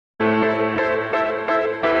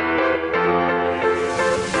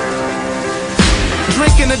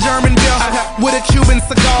a German beer with a Cuban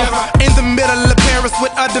cigar. In the middle of Paris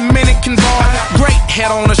with a Dominican bar. Great head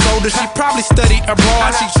on her shoulder, she probably studied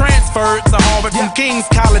abroad. She transferred to Harvard from King's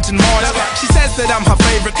College in March. She says that I'm her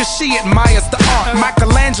favorite cause she admires the art.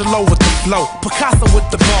 Michelangelo with the flow, Picasso with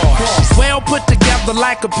the bar. She's well put together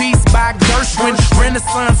like a piece by Gershwin,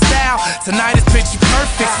 Renaissance style. Tonight is picture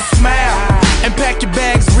perfect, so smile and pack your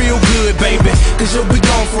bags real good, baby, cause you'll be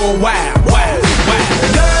gone for a while.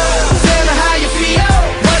 Girl, tell me how you feel.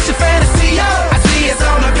 What's your fantasy, yo? I see it's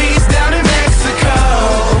on the beach down in Mexico.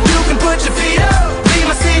 You can put your feet up, be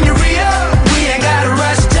my senorita. We ain't gotta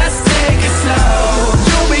rush, just take it slow.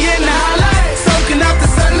 You'll be in the highlight, soaking up the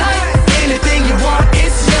sunlight. Anything you want,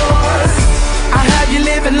 it's yours. I'll have you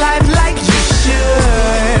living life like you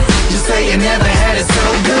should. Just say you never had it so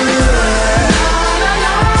good.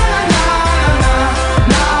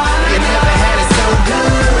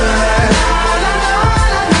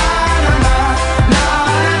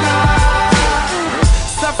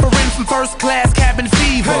 First class cabin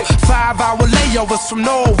fever, 5-hour layovers from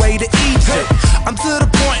Norway to Egypt. I'm to the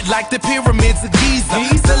point like the pyramids of Giza.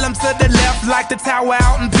 Still I'm to the left like the tower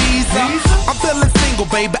out in Pisa. I'm feeling single,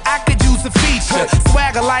 baby, I could use a feature.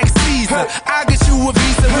 Swagger like Caesar, I'll get you a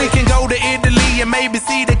visa. We can go to Italy and maybe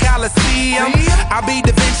see the Colosseum. I'll be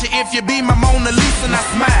Da Vinci if you be my Mona Lisa. And I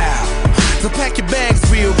smile, so pack your bags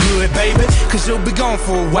real good, baby, cause you'll be gone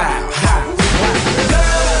for a while.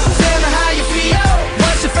 Girl, tell me how you feel.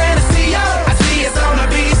 What's your fantasy, yo? I see it's on the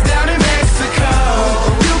beach down in Mexico.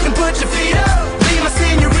 You can put your feet up, be my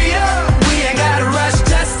senorita. We ain't gotta rush,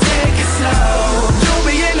 just take it slow. You'll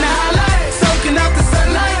be in the highlight, soaking up the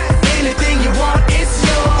sunlight. Anything you want, it's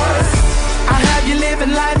yours. I'll have you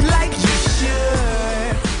living life like you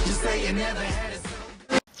should. Just say you never had it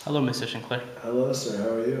so. Hello, Mr. Sinclair. Hello, sir.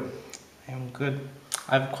 How are you? I'm good.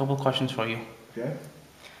 I have a couple questions for you. Okay.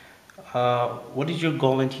 What is your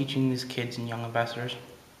goal in teaching these kids and young ambassadors?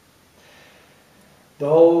 The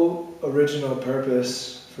whole original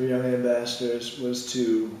purpose for Young Ambassadors was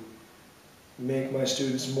to make my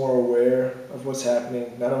students more aware of what's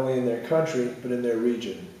happening not only in their country but in their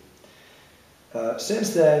region.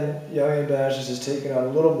 Since then, Young Ambassadors has taken on a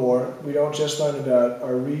little more. We don't just learn about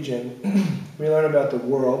our region, we learn about the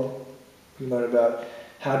world. We learn about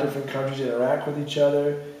how different countries interact with each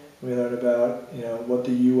other. We learn about what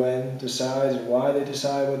the UN decides and why they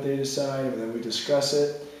decide what they decide, and then we discuss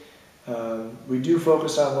it. We do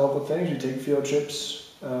focus on local things. We take field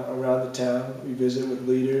trips around the town. We visit with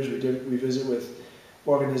leaders. We visit with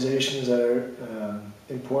organizations that are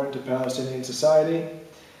important to Palestinian society.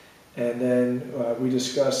 And then we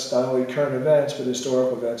discuss not only current events, but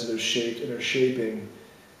historical events that have shaped and are shaping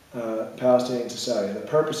Palestinian society. And the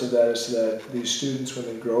purpose of that is so that these students, when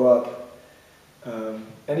they grow up,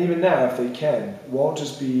 and even now, if they can, won't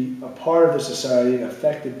just be a part of the society and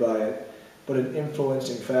affected by it, but an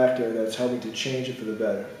influencing factor that's helping to change it for the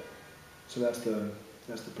better. So that's the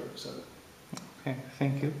purpose of it. Okay,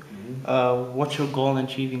 thank you. What's your goal in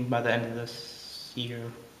achieving by the end of this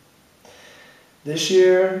year? This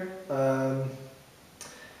year, I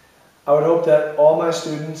would hope that all my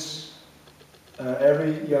students,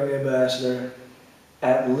 every young ambassador,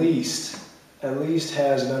 at least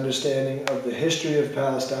has an understanding of the history of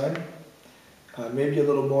Palestine, maybe a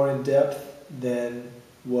little more in depth than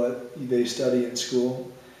what they study in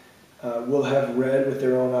school. Will have read with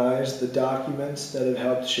their own eyes the documents that have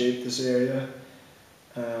helped shape this area.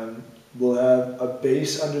 Will have a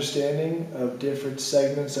base understanding of different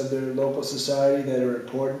segments of their local society that are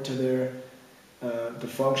important to their to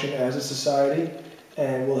function as a society,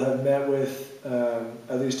 and will have met with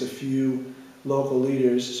at least a few local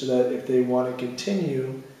leaders so that if they want to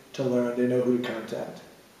continue to learn, they know who to contact.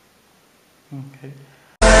 Okay.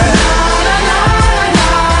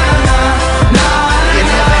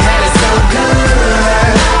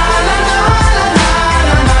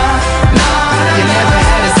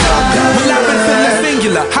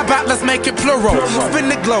 How about let's make it plural? Spin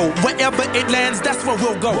the globe, wherever it lands, that's where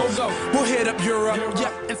we'll go. We'll hit up Europe,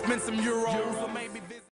 yeah, and spend some euros.